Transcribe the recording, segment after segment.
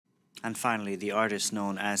And finally, the artist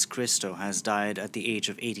known as Christo has died at the age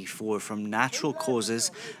of 84 from natural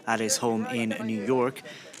causes at his home in New York.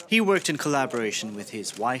 He worked in collaboration with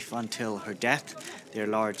his wife until her death. Their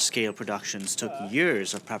large-scale productions took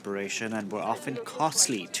years of preparation and were often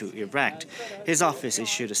costly to erect. His office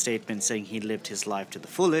issued a statement saying he lived his life to the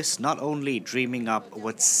fullest, not only dreaming up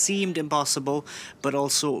what seemed impossible, but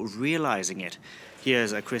also realizing it.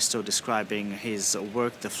 Here's a Christo describing his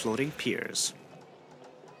work, The Floating Piers.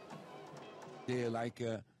 They're like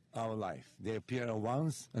our life. They appear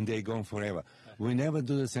once and they're gone forever. We never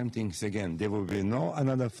do the same things again. There will be no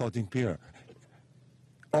another floating pier.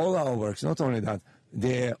 All our works, not only that,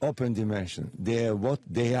 they're open dimension. They're what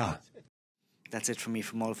they are. That's it from me,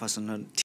 from all of us on